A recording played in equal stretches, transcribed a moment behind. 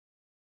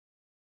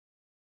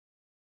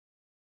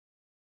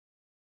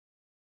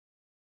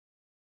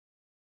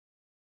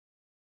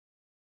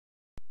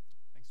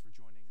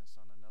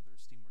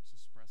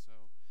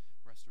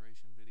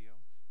restoration video.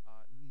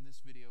 In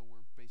this video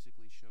we're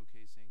basically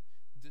showcasing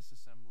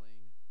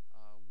disassembling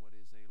what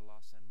is a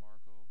La San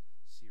Marco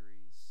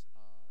series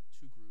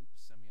 2-group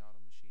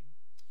semi-auto machine.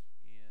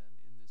 And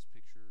in this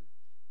picture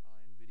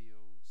and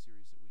video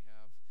series that we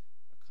have,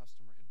 a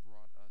customer had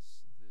brought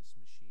us this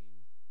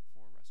machine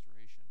for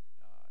restoration.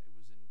 It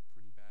was in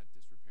pretty bad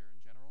disrepair in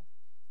general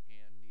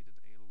and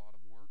needed a lot of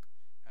work,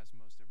 as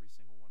most every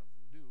single one of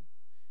them do.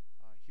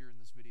 Here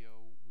in this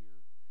video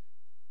we're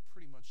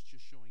pretty much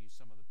just showing you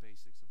some of the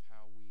basics of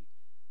how we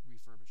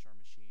refurbish our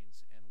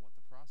machines and what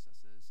the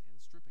process is in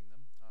stripping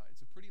them.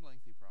 It's a pretty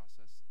lengthy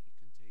process. It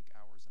can take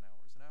hours and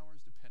hours and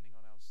hours depending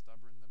on how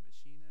stubborn the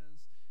machine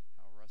is,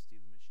 how rusty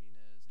the machine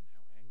is, and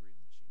how angry the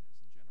machine is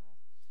in general.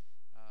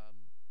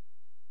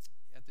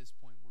 At this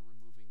point we're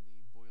removing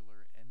the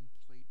boiler end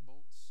plate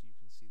bolts. You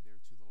can see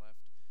there to the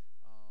left.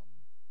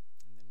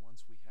 And then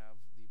once we have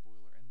the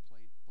boiler end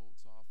plate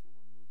bolts off, we'll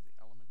remove the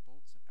element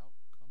bolts, and out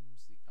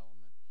comes the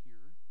element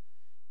here.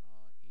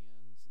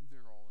 And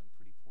they're all in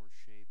pretty poor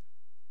shape,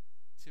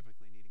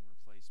 typically needing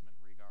replacement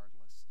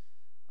regardless.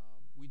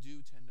 We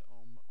do tend to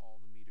ohm all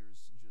the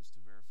meters just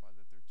to verify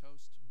that they're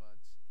toast,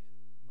 but in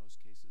most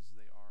cases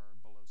they are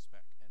below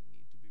spec and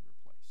need to be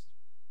replaced.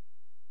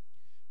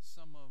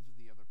 Some of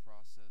the other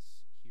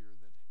process here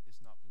that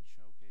has not been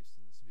showcased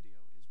in this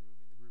video is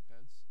removing the group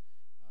heads,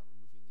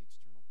 removing the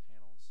external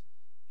panels,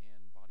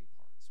 and body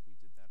parts. We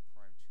did that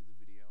prior to the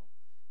video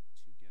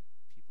to get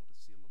people to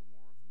see a little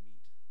more of the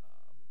meat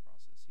of the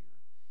process here.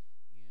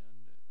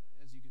 And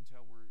as you can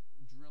tell, we're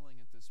drilling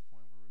at this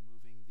point. We're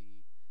removing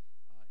the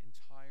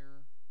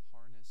entire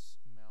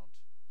harness mount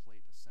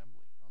plate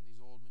assembly. On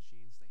these old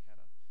machines they had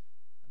a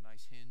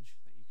nice hinge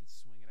that you could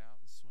swing it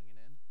out and swing it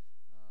in,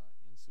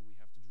 and so we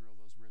have to drill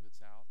those rivets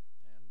out,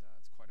 and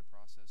it's quite a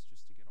process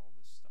just to get all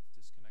this stuff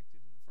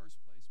disconnected in the first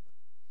place, but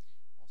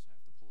also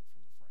have to pull it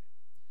from the frame.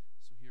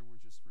 So here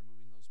we're just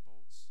removing those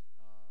bolts,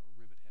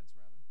 rivet heads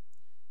rather,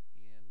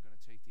 and going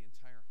to take the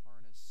entire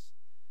harness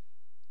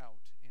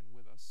out and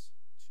with us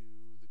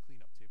to the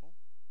cleanup table.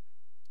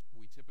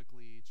 We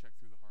typically check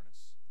through the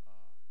harness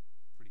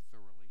pretty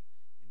thoroughly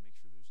and make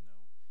sure there's no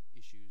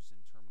issues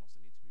and terminals that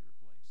need to be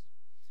replaced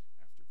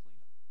after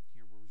cleanup.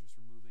 Here we're just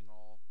removing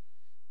all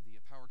the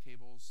power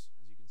cables.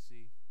 As you can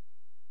see,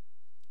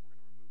 we're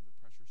going to remove the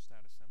pressure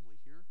stat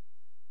assembly here,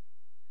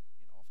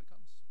 and off it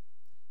comes.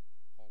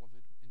 All of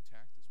it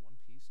intact as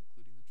one piece,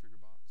 including the trigger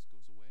box,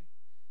 goes away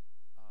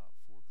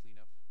for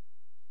cleanup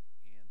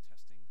and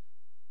testing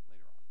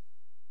later on.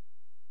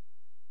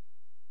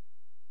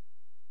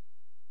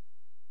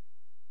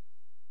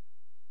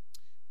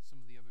 Some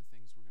of the other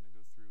things we're going to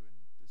go through in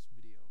this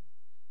video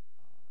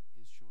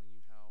is showing you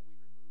how we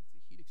remove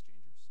the heat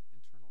exchangers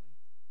internally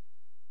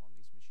on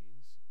these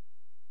machines.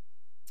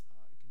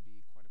 It can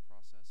be quite a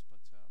process,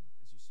 but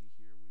as you see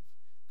here, we've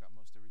got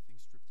most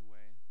everything stripped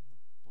away. The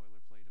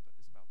boiler plate is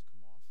about to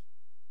come off.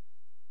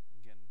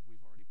 Again, we've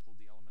already pulled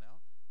the element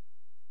out.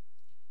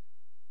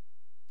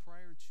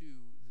 Prior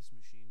to this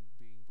machine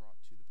being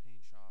brought to the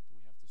paint shop,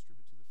 we have to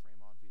strip it to the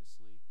frame,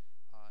 obviously,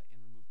 and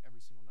remove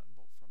every single nut and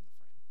bolt from the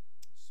frame.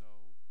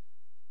 So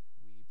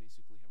we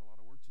basically have a lot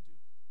of work to do.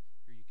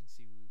 Here you can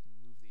see we've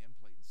removed the end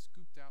plate and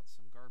scooped out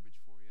some garbage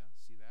for you.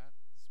 See that?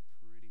 It's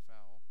pretty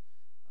foul.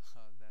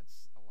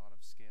 That's a lot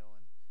of scale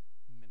and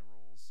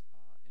minerals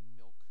and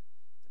milk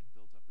that have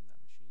built up in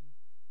that machine.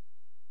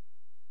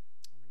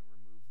 We're going to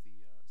remove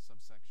the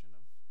subsection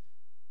of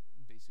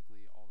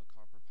basically all the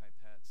copper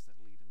pipettes that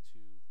lead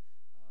into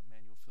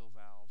manual fill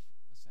valve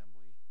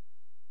assembly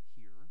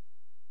here,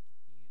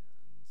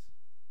 and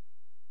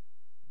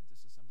I'm going to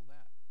disassemble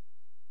that.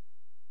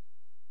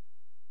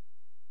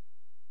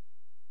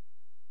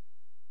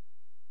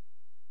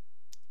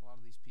 A lot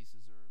of these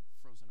pieces are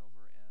frozen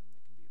over and they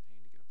can be a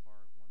pain to get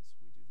apart once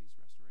we do these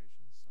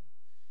restorations, so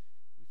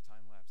we've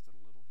time-lapsed it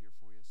a little here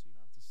for you so you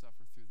don't have to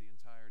suffer through the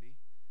entirety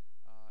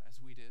as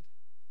we did.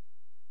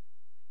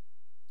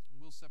 And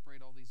we'll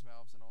separate all these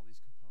valves and all these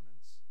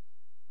components.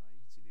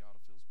 You can see the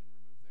autofill's been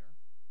removed there.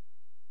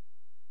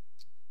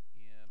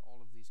 And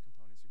all of these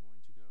components are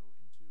going to go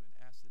into an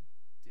acid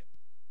dip.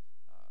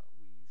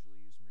 We usually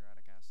use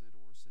muriatic acid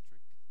or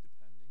citric,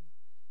 depending,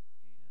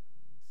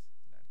 and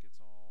that gets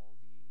all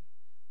the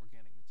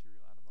organic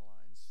material out of the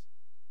lines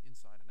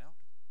inside and out.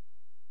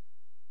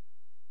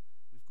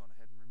 We've gone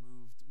ahead and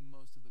removed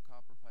most of the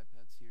copper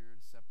pipettes here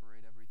to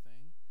separate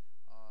everything.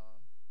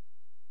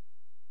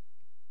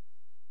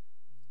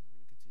 We're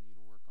going to continue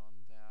to work on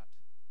that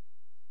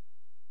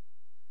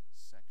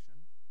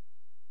section.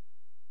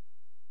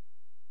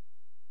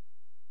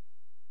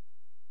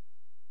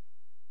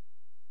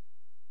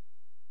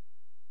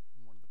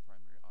 One of the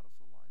primary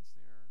autofill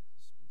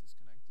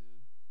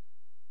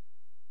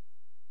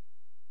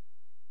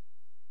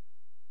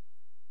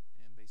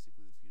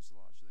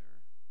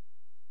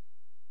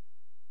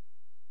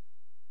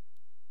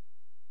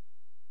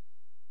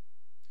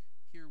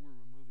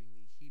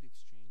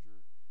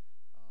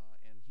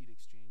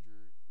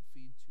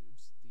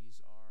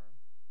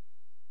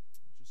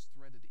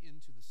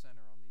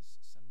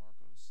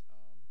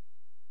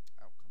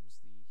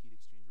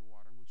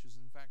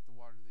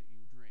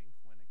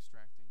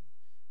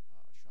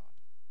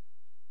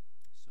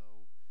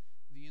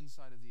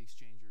inside of the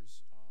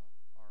exchangers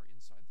are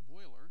inside the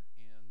boiler,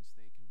 and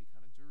they can be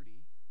kind of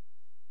dirty,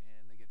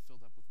 and they get filled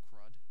up with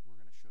crud. We're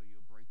going to show you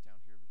a breakdown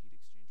here of a heat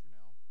exchanger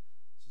now.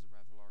 This is a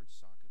rather large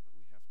socket, but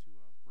we have to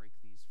break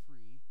these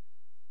free.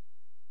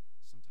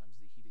 Sometimes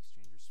the heat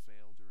exchangers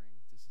fail during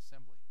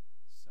disassembly.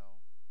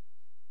 So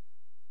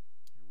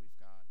here we've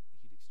got the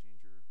heat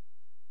exchanger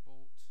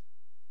bolt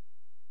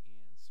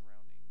and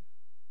surrounding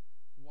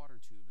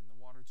water tube, and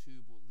the water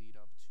tube will lead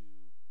up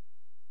to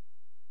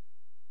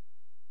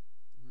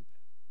the group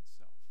head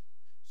itself.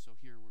 So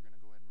here we're going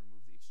to go ahead and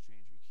remove the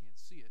exchanger. You can't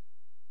see it,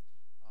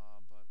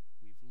 but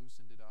we've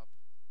loosened it up,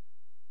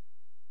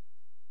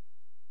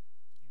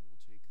 and we'll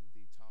take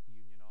the top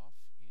union off,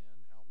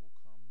 and out will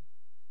come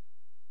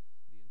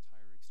the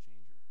entire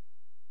exchanger.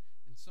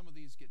 And some of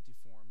these get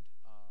deformed,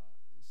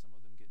 some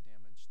of them get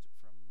damaged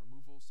from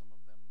removal, some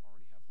of them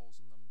already have holes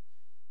in them.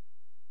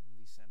 In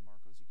these San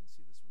Marcos, you can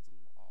see this one's a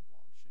little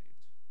oblong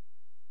shaped.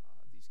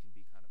 These can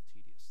be kind of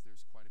tedious.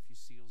 There's quite a few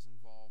seals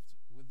involved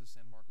with the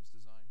San Marcos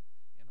design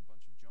and a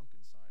bunch of junk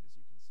inside, as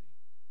you can see.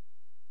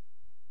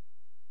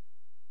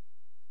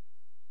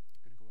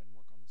 I'm going to go ahead and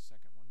work on the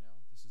second one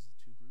now. This is the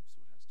 2 groups,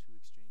 so it has 2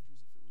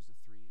 exchangers. If it was a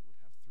 3, it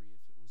would have 3.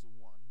 If it was a 1,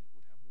 it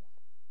would have 1.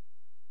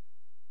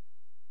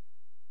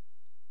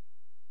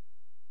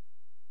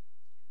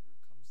 Here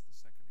comes the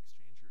second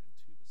exchanger and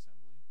tube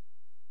assembly.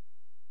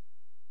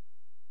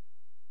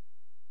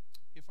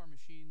 If our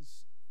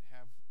machines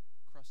have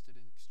crusted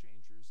in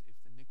exchangers, if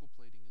the nickel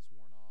plating is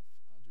worn off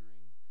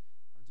during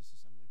our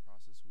disassembly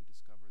process, we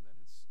discover that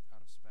it's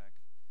out of spec,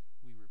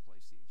 we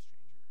replace the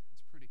exchanger.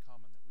 It's pretty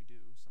common that we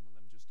do. Some of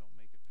them just don't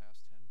make it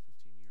past 10,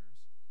 15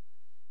 years.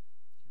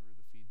 Here are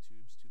the feed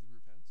tubes to the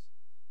group heads.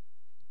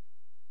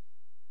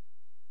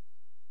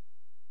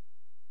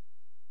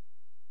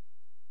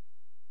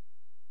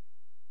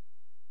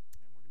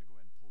 And we're going to go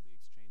ahead and pull the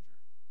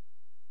exchanger.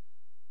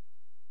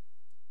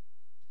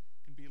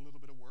 Can be a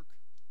little bit of work.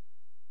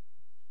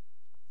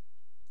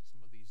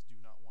 Some of these do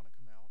not want to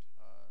come out.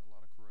 A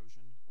lot of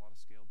corrosion, a lot of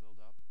scale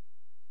buildup.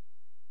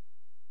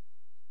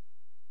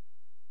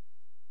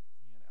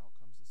 And out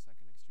comes the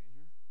second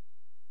exchanger.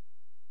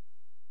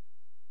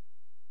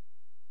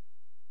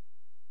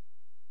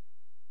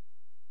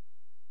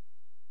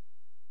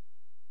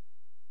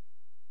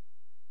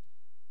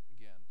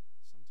 Again,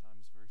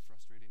 sometimes very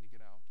frustrating to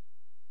get out.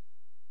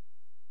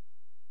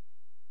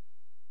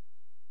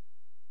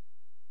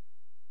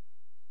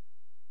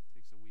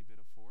 Takes a wee bit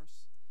of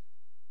force,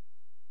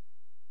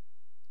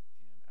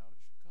 and out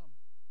it should come.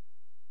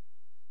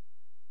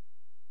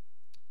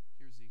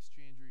 Here's the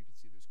exchanger. You can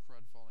see there's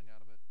crud falling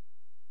out of it.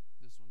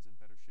 This one's in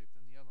better shape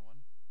than the other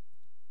one.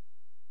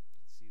 You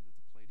can see that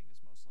the plating is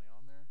mostly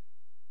on there.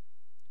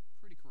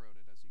 Pretty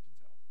corroded, as you can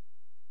tell.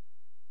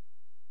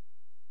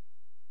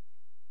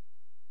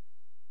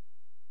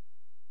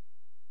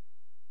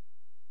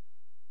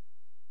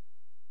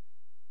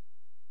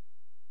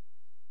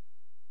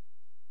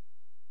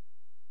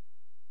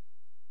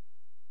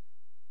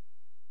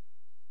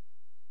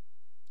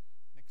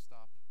 Next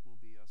stop will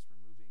be us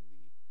removing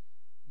the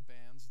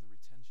bands, the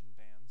retention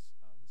bands.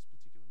 This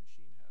particular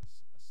machine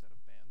has a set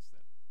of bands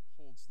that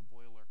holds the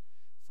boiler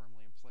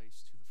firmly in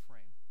place to the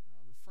frame.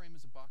 The frame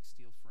is a box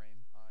steel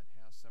frame. It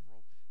has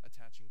several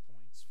attaching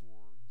points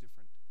for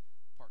different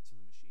parts of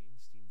the machine,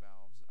 steam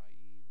valves,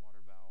 i.e.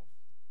 water valve,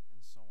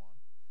 and so on.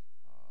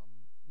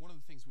 One of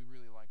the things we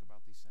really like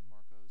about these San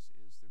Marcos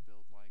is they're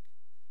built like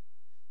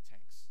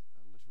tanks,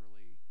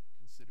 literally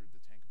considered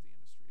the tank of the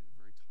industry.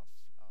 They're very tough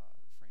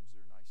frames.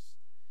 They're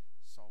nice,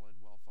 solid,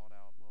 well thought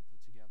out, well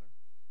put together.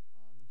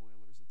 And the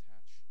boilers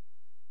attach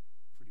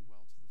pretty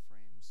well to the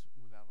frames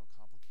without a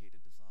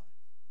complicated design.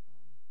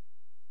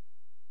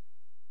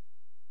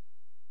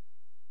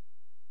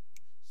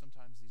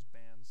 Sometimes these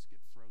bands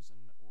get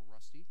frozen or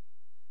rusty,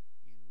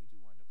 and we do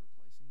wind up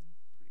replacing them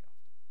pretty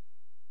often.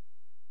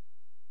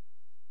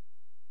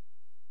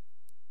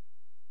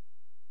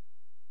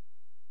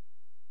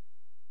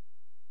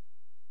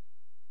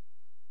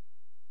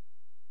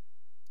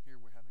 Here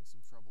we're having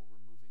some trouble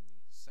removing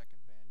the second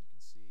band. You can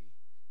see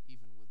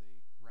even with a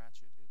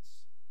ratchet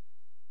it's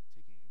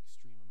taking an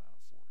extreme amount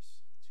of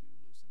force to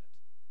loosen it.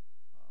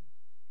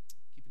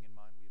 Keeping in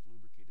mind we have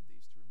lubricated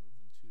these to remove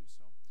them too,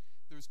 so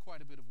there's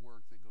quite a bit of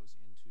work that goes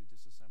into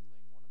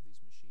disassembling one of these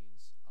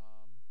machines.